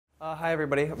Hi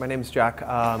everybody, my name is Jack.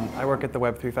 I work at the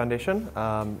Web3 Foundation.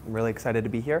 I'm really excited to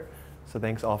be here, so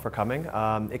thanks all for coming.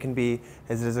 It can be,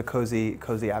 as it is a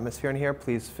cozy atmosphere in here,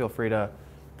 please feel free to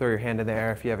throw your hand in the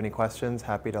air if you have any questions.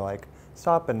 Happy to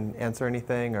stop and answer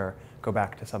anything or go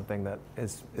back to something that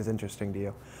is interesting to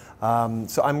you.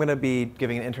 So I'm going to be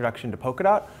giving an introduction to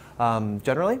Polkadot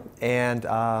generally, and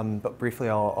but briefly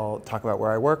I'll talk about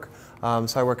where I work.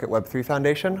 So I work at Web3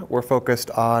 Foundation. We're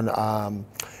focused on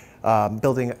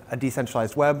building a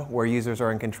decentralized web where users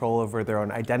are in control over their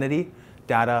own identity,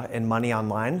 data, and money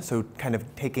online. So kind of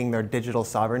taking their digital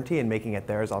sovereignty and making it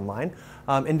theirs online.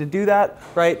 And to do that,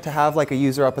 right, to have like a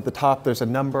user up at the top, there's a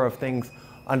number of things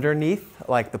underneath,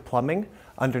 like the plumbing,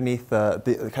 underneath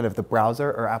the kind of the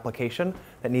browser or application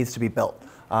that needs to be built.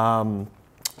 So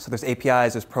there's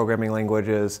APIs, there's programming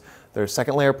languages, there's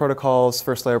second layer protocols,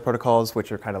 first layer protocols,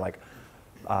 which are kind of like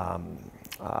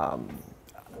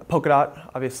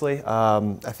Polkadot, obviously,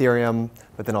 Ethereum,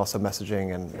 but then also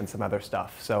messaging and some other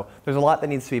stuff. So there's a lot that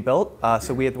needs to be built.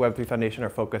 So we at the Web3 Foundation are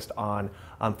focused on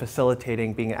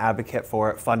facilitating, being an advocate for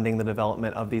it, funding the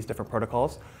development of these different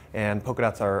protocols. And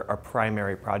Polkadot's our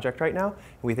primary project right now.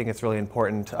 We think it's really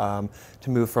important to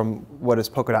move from what is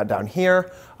Polkadot down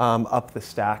here up the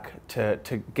stack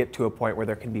to get to a point where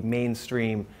there can be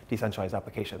mainstream decentralized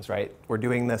applications, right? We're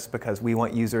doing this because we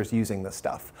want users using this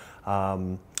stuff.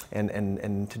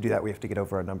 And to do that, we have to get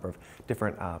over a number of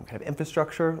different kind of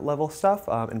infrastructure level stuff,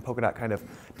 and Polkadot kind of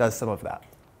does some of that.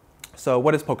 So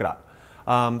what is Polkadot?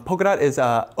 Polkadot is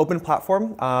an open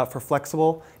platform for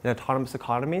flexible and autonomous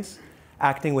economies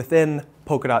acting within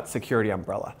Polkadot's security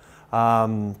umbrella.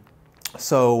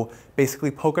 So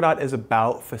basically, Polkadot is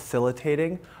about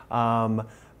facilitating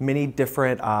many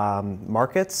different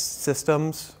markets,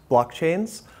 systems,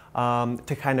 blockchains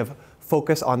to kind of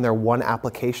focus on their one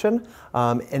application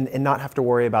and not have to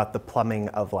worry about the plumbing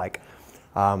of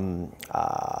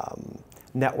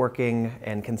networking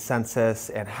and consensus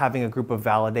and having a group of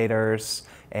validators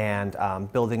and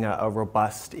building a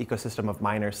robust ecosystem of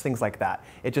miners, things like that.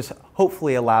 It just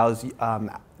hopefully allows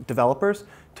developers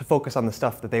to focus on the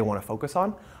stuff that they want to focus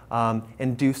on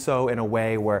and do so in a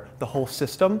way where the whole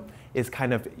system is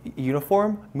kind of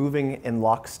uniform, moving in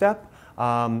lockstep,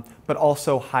 but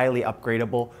also highly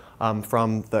upgradable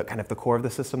from the kind of the core of the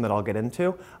system that I'll get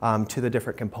into to the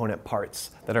different component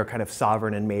parts that are kind of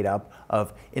sovereign and made up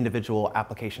of individual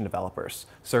application developers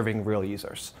serving real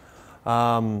users.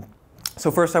 So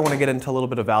first I want to get into a little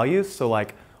bit of values. So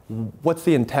what's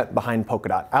the intent behind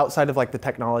Polkadot? Outside of the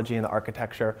technology and the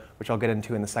architecture, which I'll get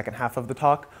into in the second half of the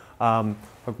talk,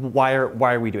 why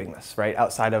are we doing this, right?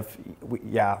 Outside of,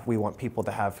 we want people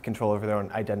to have control over their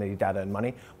own identity, data, and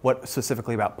money. What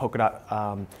specifically about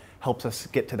Polkadot helps us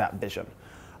get to that vision?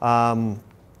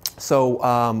 So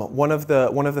one of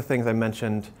the things I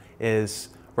mentioned is,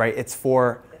 right, it's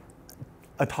for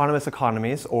autonomous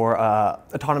economies or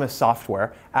autonomous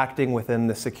software acting within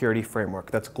the security framework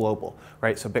that's global,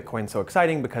 right? So Bitcoin's so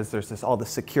exciting because there's all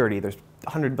this security. There's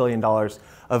 $100 billion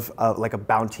of a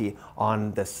bounty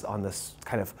on this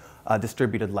kind of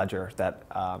distributed ledger that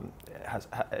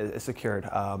is secured.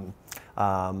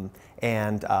 Polkadot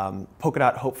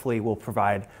hopefully will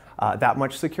provide that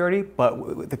much security,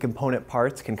 but the component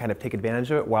parts can kind of take advantage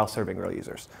of it while serving real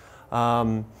users.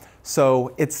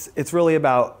 So it's really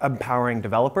about empowering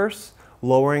developers,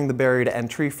 lowering the barrier to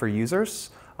entry for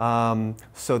users,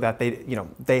 so that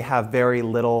they have very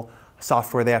little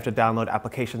software they have to download,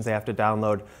 applications they have to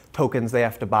download, tokens they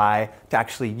have to buy to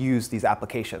actually use these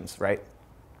applications, right?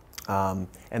 And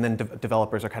then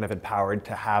developers are kind of empowered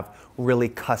to have really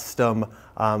custom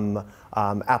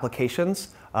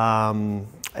applications.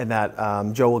 And that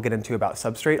Joe will get into about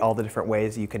Substrate, all the different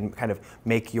ways you can kind of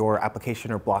make your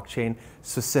application or blockchain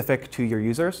specific to your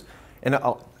users, and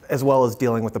as well as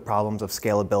dealing with the problems of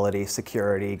scalability,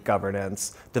 security,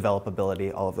 governance,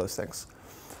 developability, all of those things.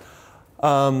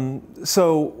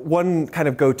 So one kind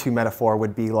of go-to metaphor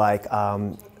would be like,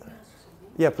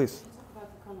 yeah, please.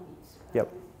 Yep.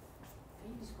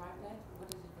 Can you describe that? What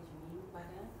is it that you mean by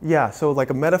that? Yeah, so like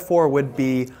a metaphor would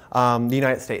be the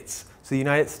United States. So the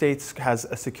United States has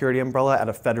a security umbrella at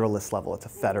a federalist level. It's a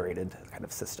federated kind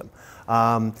of system.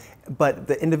 But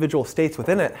the individual states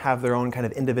within it have their own kind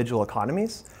of individual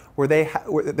economies where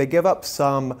they give up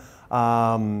some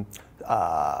kind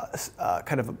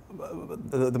of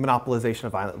the monopolization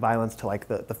of violence to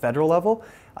the federal level,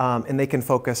 and they can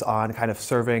focus on kind of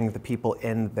serving the people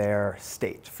in their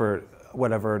state for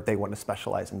whatever they want to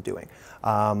specialize in doing.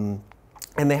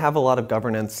 And they have a lot of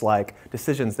governance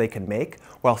decisions they can make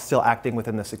while still acting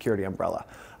within the security umbrella.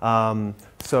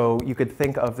 So you could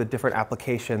think of the different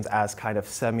applications as kind of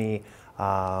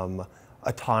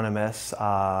autonomous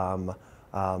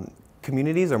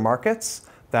communities or markets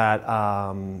that,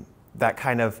 that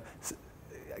kind of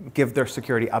give their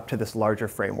security up to this larger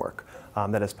framework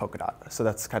that is Polkadot. So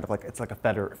that's kind of like, it's like a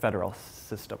federal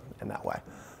system in that way.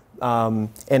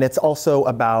 And it's also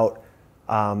about,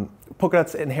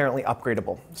 Polkadot's inherently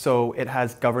upgradable. So it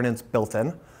has governance built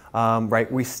in,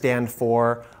 right? We stand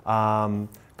for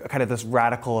kind of this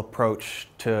radical approach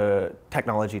to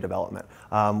technology development.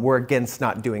 We're against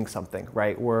not doing something,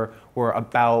 right? We're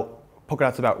about,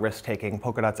 Polkadot's about risk taking.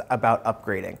 Polkadot's about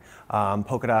upgrading.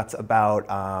 Polkadot's about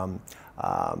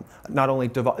not only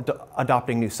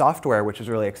adopting new software, which is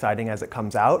really exciting as it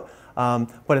comes out,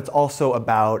 but it's also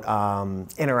about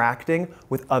interacting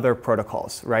with other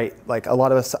protocols, right? Like a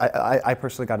lot of us, I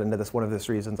personally got into this. One of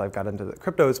the reasons I've got into the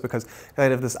crypto is because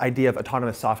kind of this idea of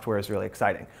autonomous software is really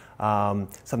exciting.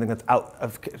 Something that's out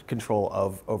of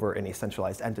control over any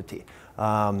centralized entity.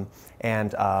 Polkadot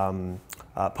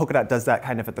does that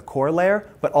kind of at the core layer,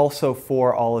 but also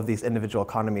for all of these individual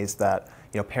economies that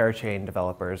parachain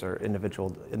developers or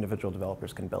individual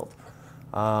developers can build.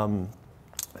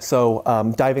 So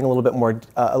diving a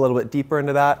little bit deeper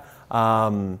into that,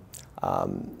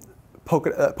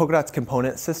 Polkadot's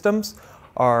component systems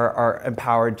are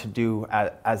empowered to do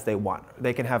as they want.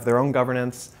 They can have their own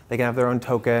governance. They can have their own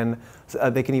token.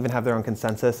 They can even have their own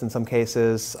consensus in some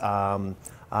cases. It's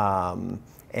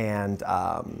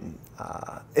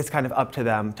kind of up to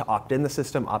them to opt in the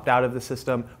system, opt out of the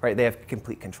system, right? They have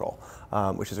complete control,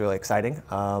 which is really exciting.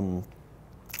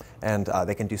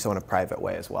 They can do so in a private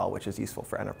way as well, which is useful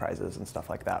for enterprises and stuff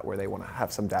like that, where they want to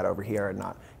have some data over here and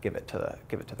not give it to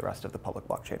the rest of the public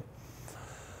blockchain.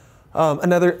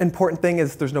 Another important thing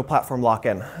is there's no platform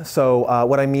lock-in. So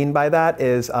what I mean by that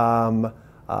is, so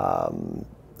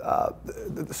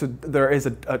there is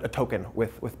a token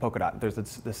with Polkadot. There's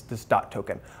this dot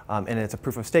token, and it's a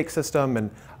proof of stake system. And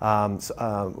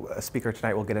a speaker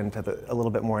tonight will get into a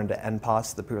little bit more into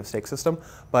NPOS, the proof of stake system.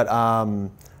 But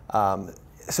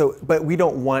but we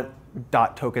don't want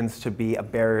dot tokens to be a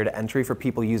barrier to entry for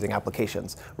people using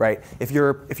applications, right? If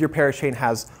your parachain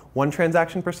has 1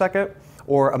 transaction per second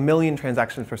or 1 million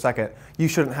transactions per second, you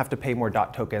shouldn't have to pay more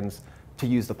dot tokens to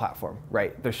use the platform,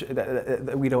 right? There's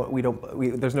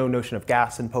no notion of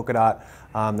gas in Polkadot.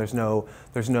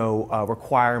 There's no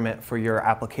requirement for your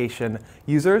application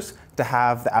users to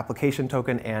have the application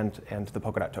token and the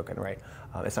Polkadot token, right?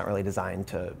 It's not really designed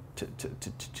to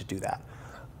do that.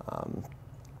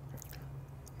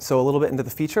 So a little bit into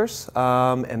the features,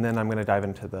 and then I'm going to dive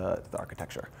into the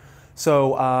architecture.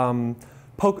 So,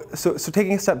 so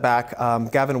taking a step back,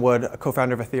 Gavin Wood, a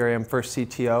co-founder of Ethereum, first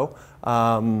CTO,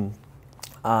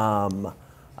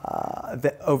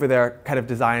 over there kind of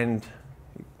designed,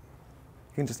 you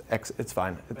can just it's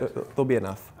fine, there'll be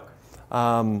enough.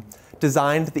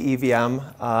 Designed the EVM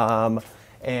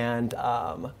and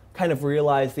kind of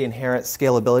realized the inherent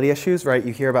scalability issues, right?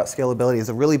 You hear about scalability is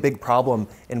a really big problem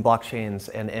in blockchains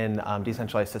and in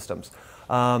decentralized systems.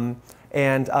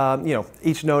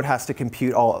 Each node has to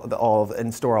compute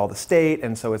and store all the state,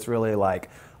 and so it's really like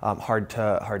hard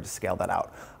to scale that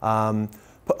out.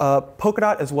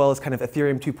 Polkadot, as well as kind of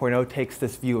Ethereum 2.0, takes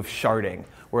this view of sharding,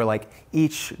 where like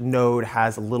each node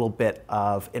has a little bit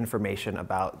of information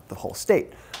about the whole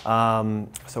state.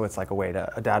 So it's like a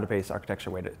database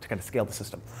architecture way to kind of scale the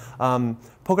system.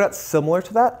 Polkadot's similar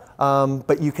to that,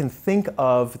 but you can think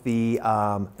of the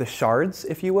shards,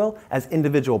 if you will, as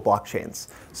individual blockchains.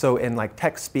 So in like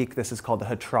tech speak, this is called a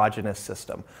heterogeneous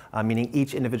system, meaning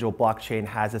each individual blockchain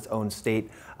has its own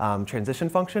state transition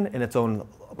function and its own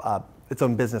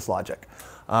business logic.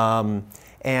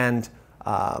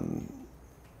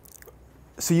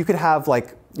 So you could have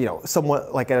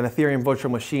somewhat like an Ethereum virtual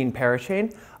machine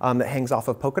parachain that hangs off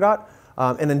of Polkadot,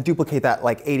 and then duplicate that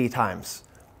like 80 times,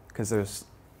 because there's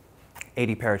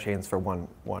 80 parachains for one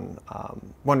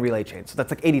relay chain. So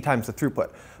that's like 80 times the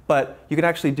throughput. But you can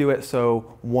actually do it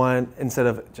so instead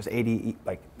of just 80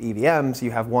 like EVMs, you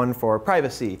have one for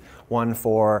privacy, one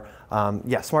for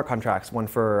smart contracts, one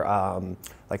for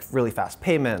like really fast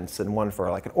payments, and one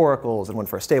for like an oracles, and one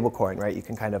for a stable coin, right? You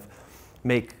can kind of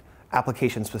make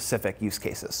application-specific use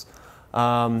cases.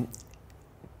 So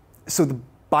the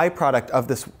byproduct of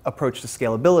this approach to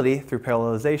scalability through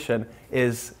parallelization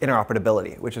is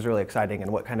interoperability, which is really exciting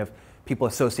and what kind of people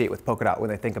associate with Polkadot when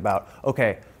they think about,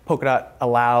 okay, Polkadot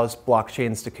allows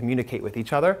blockchains to communicate with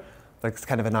each other. Like it's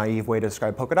kind of a naive way to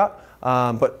describe Polkadot,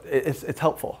 but it's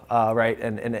helpful, right?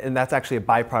 And that's actually a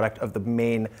byproduct of the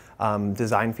main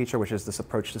design feature, which is this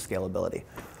approach to scalability.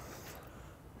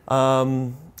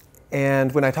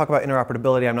 And when I talk about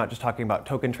interoperability, I'm not just talking about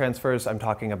token transfers. I'm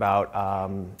talking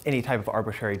about any type of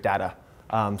arbitrary data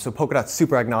So Polkadot's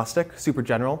super agnostic, super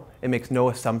general. It makes no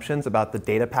assumptions about the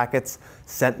data packets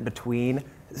sent between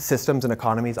systems and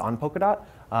economies on Polkadot.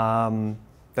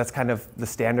 That's kind of the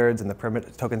standards and the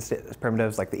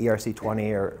primitives like the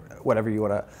ERC20 or whatever you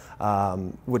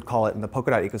would call it in the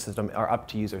Polkadot ecosystem are up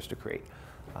to users to create.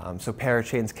 So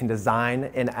parachains can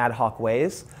design in ad hoc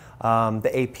ways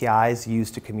the APIs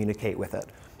used to communicate with it.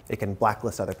 It can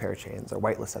blacklist other parachains or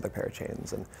whitelist other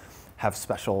parachains and have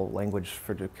special language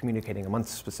for communicating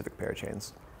amongst specific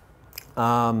parachains.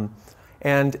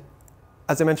 And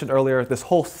as I mentioned earlier, this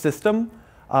whole system,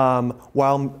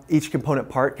 while each component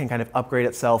part can kind of upgrade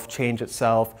itself, change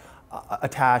itself,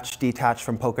 attach, detach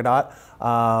from Polkadot,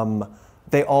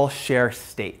 they all share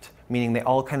state, meaning they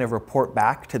all kind of report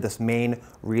back to this main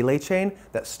relay chain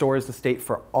that stores the state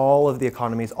for all of the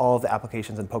economies, all of the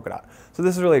applications in Polkadot. So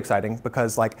this is really exciting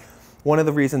because one of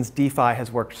the reasons DeFi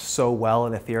has worked so well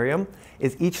in Ethereum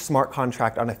is each smart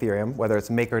contract on Ethereum, whether it's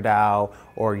MakerDAO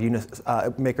or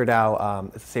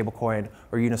MakerDAO, it's a stablecoin,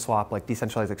 or Uniswap, like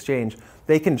decentralized exchange,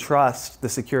 they can trust the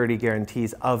security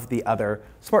guarantees of the other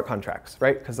smart contracts,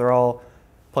 right? Because they're all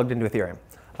plugged into Ethereum.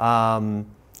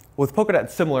 With Polkadot,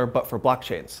 it's similar, but for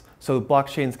blockchains. So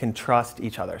blockchains can trust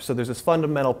each other. So there's this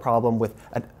fundamental problem with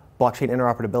blockchain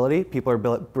interoperability. People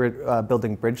are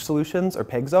building bridge solutions or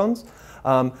peg zones.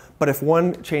 But if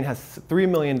one chain has $3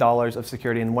 million of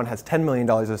security and one has $10 million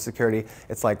of security,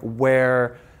 it's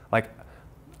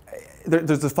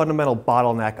there's a fundamental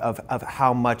bottleneck of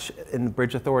how much in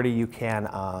bridge authority you can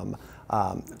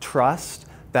trust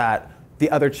that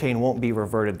the other chain won't be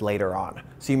reverted later on.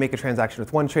 So you make a transaction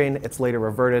with one chain, it's later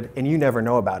reverted, and you never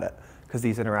know about it because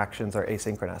these interactions are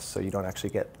asynchronous, so you don't actually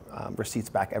get receipts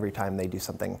back every time they do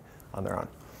something on their own.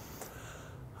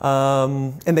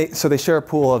 So they share a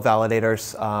pool of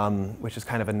validators, which is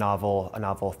kind of a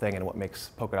novel thing, and what makes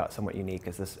Polkadot somewhat unique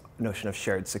is this notion of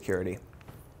shared security.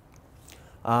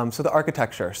 So the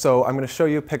architecture. So I'm going to show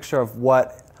you a picture of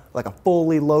what a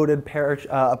fully loaded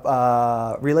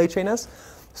relay chain is.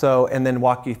 So, and then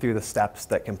walk you through the steps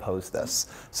that compose this.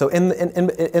 So in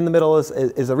the middle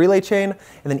is a relay chain,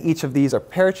 and then each of these are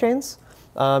parachains.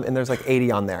 And there's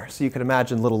 80 on there. So you can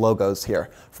imagine little logos here.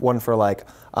 One for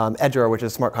Edger, which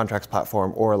is a smart contracts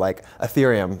platform, or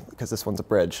Ethereum, because this one's a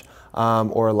bridge,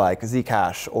 or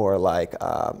Zcash, or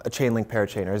a Chainlink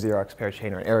parachain, or a Xerox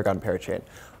parachain, or an Aragon parachain.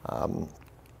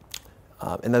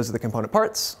 And those are the component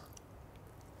parts.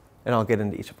 And I'll get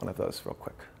into each one of those real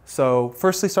quick. So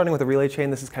firstly, starting with the relay chain,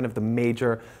 this is kind of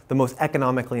the most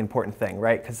economically important thing,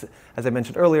 right? Because as I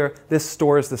mentioned earlier, this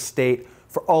stores the state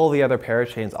for all the other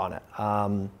parachains on it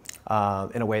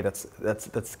in a way that's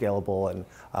scalable and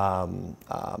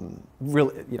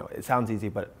really, it sounds easy,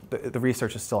 but the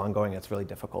research is still ongoing. It's really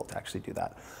difficult to actually do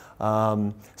that.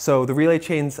 So the relay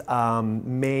chain's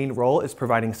main role is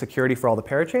providing security for all the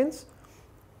parachains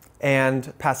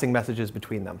and passing messages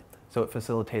between them. So it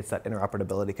facilitates that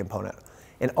interoperability component.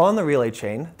 And on the relay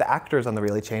chain, the actors on the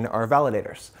relay chain are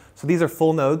validators. So these are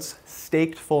full nodes,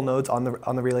 staked full nodes on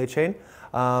the relay chain.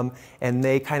 And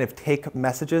they kind of take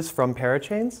messages from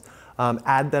parachains,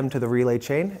 add them to the relay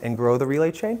chain and grow the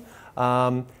relay chain,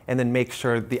 and then make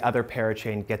sure the other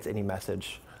parachain gets any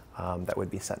message that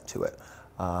would be sent to it.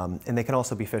 And they can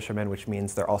also be fishermen, which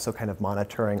means they're also kind of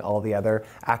monitoring all the other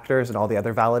actors and all the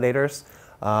other validators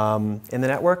in the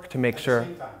network to make sure.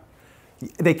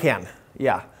 They can,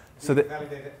 yeah. So that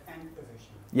validator and the fisherman.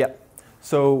 Yep.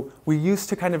 So we used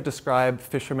to kind of describe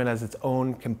fishermen as its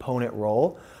own component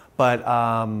role, but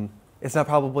it's not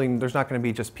there's not going to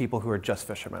be just people who are just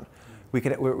fishermen.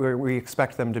 We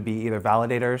expect them to be either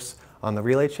validators on the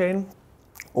relay chain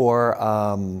or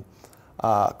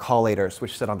collators,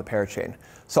 which sit on the parachain.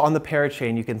 So on the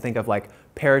parachain, you can think of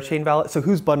parachain so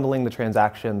who's bundling the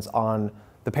transactions on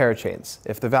the parachains?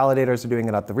 If the validators are doing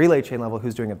it at the relay chain level,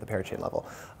 who's doing it at the parachain level?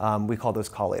 We call those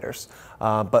collators.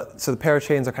 So the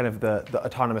parachains are kind of the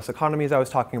autonomous economies I was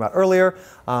talking about earlier.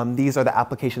 These are the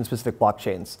application-specific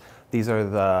blockchains. These are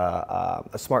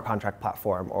a smart contract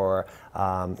platform or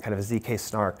kind of a ZK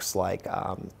snarks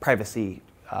privacy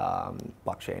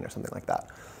blockchain or something like that.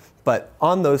 But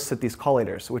on those sit these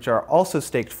collators, which are also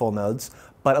staked full nodes,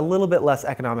 but a little bit less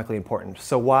economically important.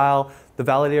 So while the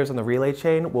validators on the relay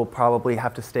chain will probably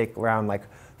have to stake around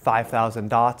 5,000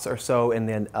 dots or so, and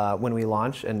then when we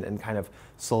launch and kind of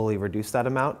slowly reduce that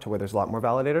amount to where there's a lot more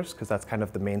validators, because that's kind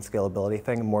of the main scalability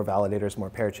thing. More validators, more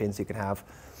parachains you can have,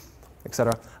 et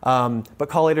cetera. But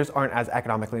collators aren't as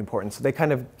economically important. So they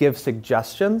kind of give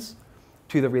suggestions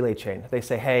to the relay chain. They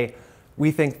say, hey,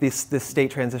 we think this state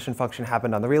transition function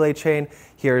happened on the relay chain.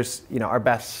 Here's our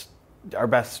best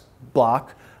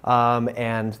block.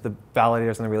 And the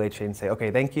validators on the relay chain say,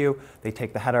 OK, thank you. They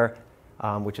take the header,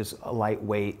 which is a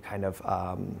lightweight kind of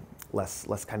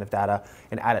less kind of data,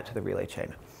 and add it to the relay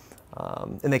chain.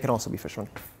 And they can also be fishrun.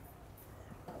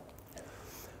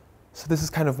 So this is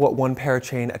kind of what one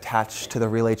parachain attached to the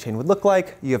relay chain would look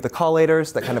like. You have the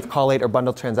collators that kind of collate or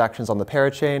bundle transactions on the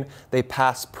parachain. They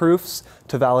pass proofs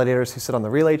to validators who sit on the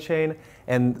relay chain.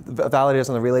 And the validators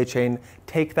on the relay chain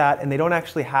take that, and they don't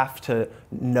actually have to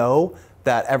know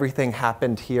that everything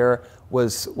happened here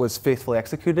was faithfully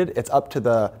executed. It's up to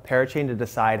the parachain to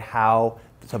decide how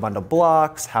to bundle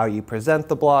blocks, how you present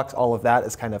the blocks. All of that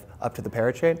is kind of up to the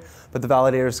parachain. But the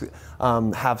validators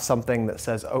have something that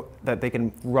says that they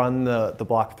can run the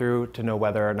block through to know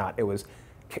whether or not it was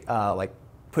like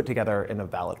put together in a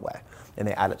valid way, and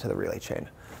they add it to the relay chain.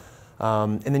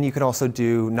 And then you can also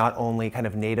do not only kind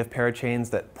of native parachains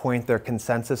that point their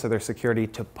consensus or their security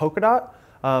to Polkadot,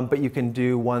 but you can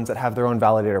do ones that have their own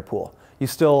validator pool. You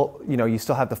still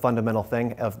have the fundamental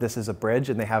thing of this is a bridge,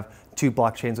 and they have two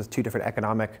blockchains with two different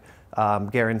economic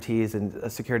guarantees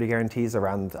and security guarantees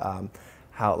around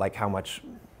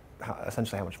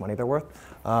essentially how much money they're worth.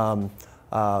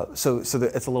 So it's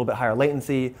a little bit higher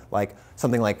latency. Like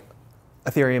something like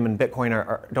Ethereum and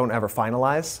Bitcoin don't ever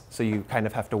finalize, so you kind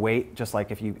of have to wait. Just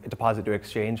like if you deposit to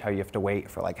exchange, how you have to wait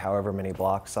for like however many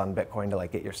blocks on Bitcoin to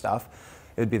like get your stuff.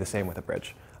 It would be the same with a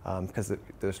bridge because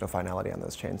there's no finality on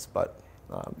those chains, but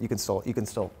you can still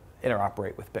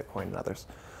interoperate with Bitcoin and others.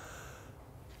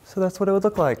 So that's what it would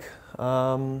look like.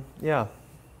 Yeah,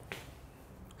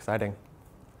 exciting.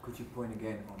 Could you point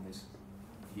again on this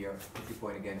here? Could you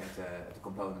point again at the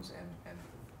components and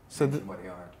mention what they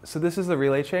are? So this is the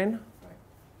relay chain, Right.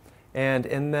 and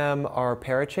in them are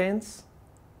parachains.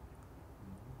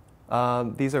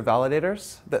 These are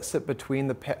validators that sit between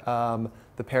the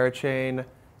parachain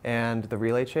and the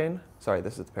relay chain. Sorry,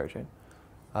 this is the parachain.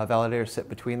 Validators sit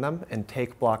between them and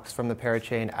take blocks from the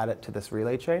parachain, add it to this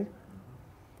relay chain.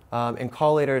 And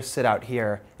collators sit out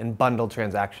here and bundle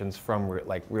transactions from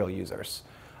real users.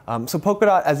 So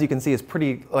Polkadot, as you can see, is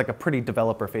a pretty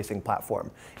developer-facing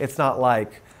platform. It's not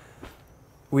like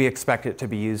we expect it to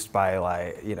be used by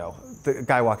the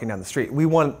guy walking down the street. We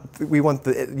want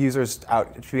the users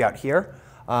to be out here,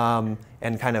 and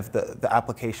kind of the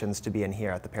applications to be in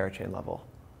here at the parachain level.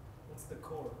 What's the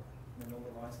core? The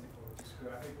normal license core, just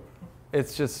graphic?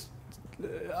 It's just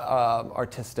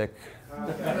artistic. Well,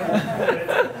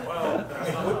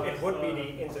 it would be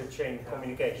the interchain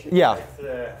communication. Yeah.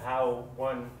 Right? How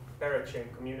one parachain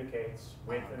communicates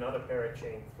with another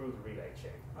parachain through the relay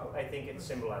chain. I think it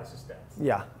symbolizes that.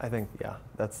 Yeah, I think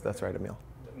that's right, Emil.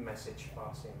 The message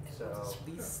passing. So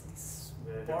These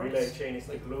the relay chain is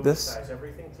the glue that ties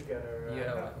everything together.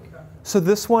 So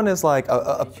this one is like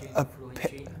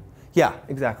chain. yeah,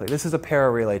 exactly. This is a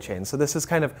para relay chain. So this is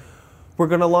kind of, we're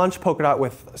going to launch Polkadot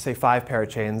with, say, 5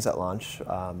 parachains at launch,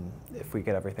 if we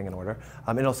get everything in order.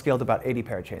 And it'll scale to about 80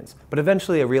 parachains. But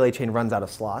eventually a relay chain runs out of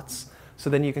slots. So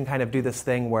then you can kind of do this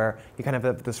thing where you kind of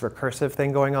have this recursive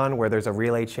thing going on where there's a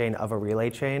relay chain of a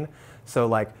relay chain. So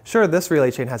like, sure, this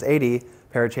relay chain has 80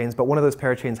 parachains, but one of those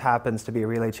parachains happens to be a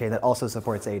relay chain that also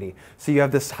supports 80. So you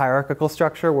have this hierarchical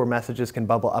structure where messages can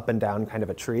bubble up and down kind of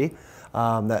a tree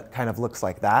that kind of looks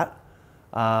like that.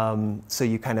 So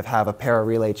you kind of have a para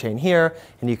relay chain here,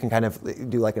 and you can kind of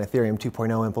do like an Ethereum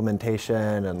 2.0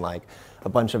 implementation and like a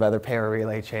bunch of other para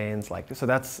relay chains. So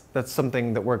that's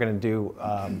something that we're going to do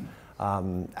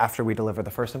after we deliver the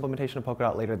first implementation of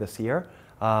Polkadot later this year.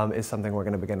 Is something we're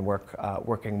going to begin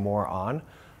working more on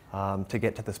to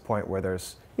get to this point where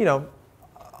there's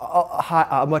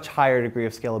a much higher degree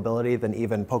of scalability than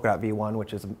even Polkadot V1,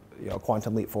 which is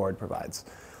Quantum Leap Forward provides.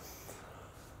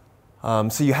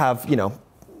 So you have,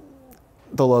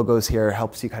 the logos here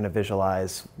helps you kind of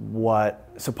visualize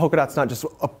so Polkadot's not just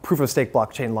a proof of stake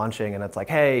blockchain launching and it's like,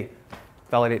 hey,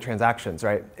 validate transactions,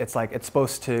 right? It's like, it's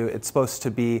supposed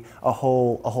to be a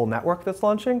whole network that's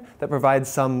launching that provides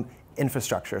some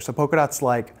infrastructure. So Polkadot's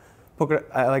like,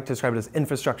 I like to describe it as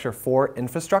infrastructure for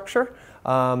infrastructure.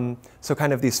 So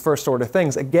kind of these first order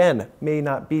things, again, may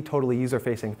not be totally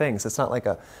user-facing things. It's not like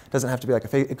it doesn't have to be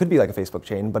like it could be like a Facebook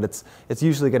chain, but it's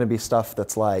usually going to be stuff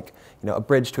that's like, a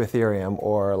bridge to Ethereum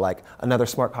or like another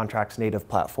smart contracts native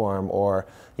platform or,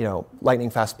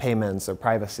 lightning fast payments or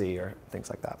privacy or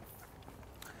things like that.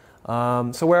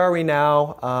 So where are we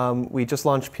now? We just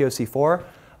launched POC 4.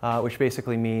 Which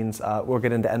basically means we'll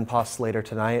get into NPOS later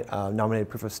tonight, nominated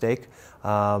proof of stake.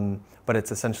 But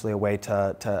it's essentially a way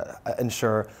to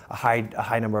ensure a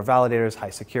high number of validators, high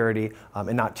security,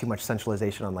 and not too much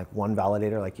centralization on like one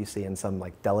validator like you see in some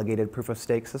like delegated proof of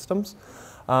stake systems.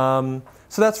 So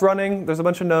that's running. There's a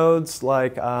bunch of nodes.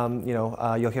 Like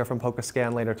you'll hear from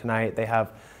Polkascan later tonight.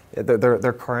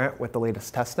 They're current with the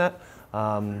latest testnet.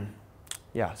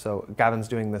 Yeah, so Gavin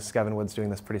Wood's doing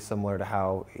this pretty similar to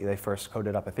how they first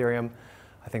coded up Ethereum.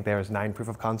 I think there's 9 proof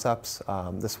of concepts.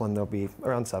 This one there'll be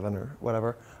around 7 or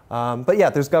whatever. But yeah,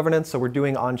 there's governance, so we're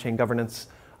doing on-chain governance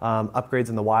upgrades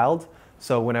in the wild.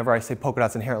 So whenever I say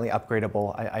Polkadot's inherently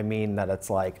upgradable, I mean that it's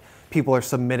like people are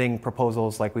submitting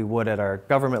proposals like we would at our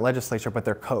government legislature, but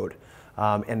they're code.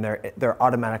 And they're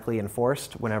automatically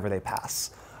enforced whenever they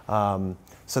pass.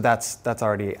 So that's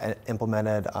already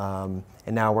implemented.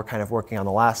 And now we're kind of working on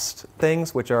the last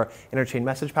things, which are interchain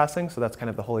message passing. So that's kind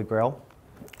of the holy grail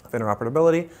of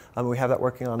interoperability. We have that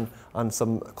working on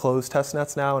some closed test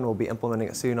nets now, and we'll be implementing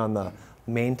it soon on the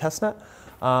main testnet.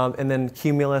 And then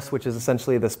Cumulus, which is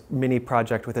essentially this mini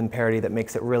project within Parity that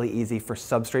makes it really easy for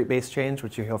substrate-based change,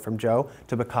 which you hear from Joe,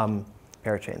 to become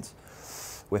parachains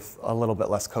with a little bit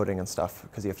less coding and stuff,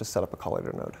 because you have to set up a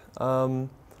collider node.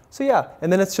 So yeah,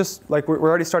 and then it's just like we're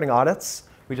already starting audits.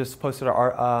 We just posted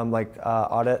our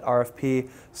audit RFP,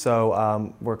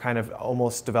 so we're kind of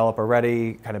almost developer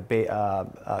ready, kind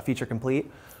of feature complete,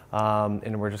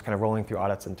 and we're just kind of rolling through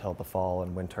audits until the fall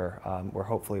and winter, where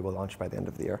hopefully we'll launch by the end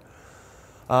of the year.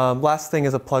 Last thing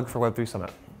is a plug for Web3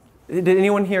 Summit. Did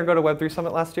anyone here go to Web3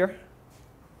 Summit last year?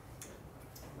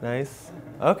 Nice.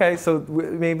 Okay, so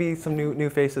maybe some new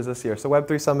faces this year. So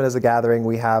Web3 Summit is a gathering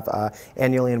we have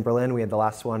annually in Berlin. We had the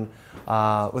last one,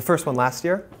 the first one last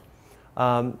year,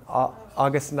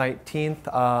 August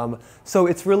 19th. So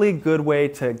it's really a good way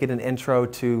to get an intro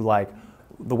to like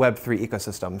the Web3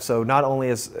 ecosystem. So not only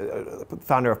is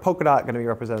founder of Polkadot going to be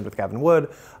represented with Gavin Wood,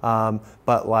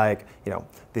 but like,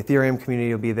 the Ethereum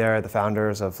community will be there. The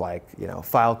founders of like,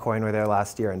 Filecoin were there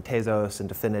last year, and Tezos and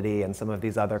Definity and some of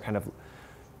these other kind of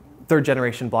third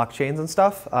generation blockchains and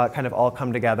stuff kind of all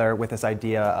come together with this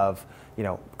idea of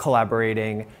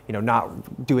collaborating,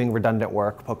 not doing redundant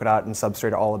work. Polkadot and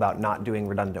Substrate are all about not doing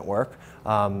redundant work.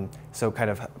 So kind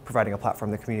of providing a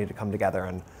platform for the community to come together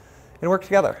and work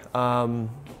together. And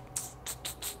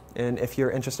if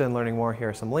you're interested in learning more, here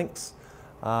are some links.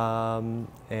 Yeah,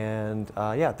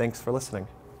 thanks for listening.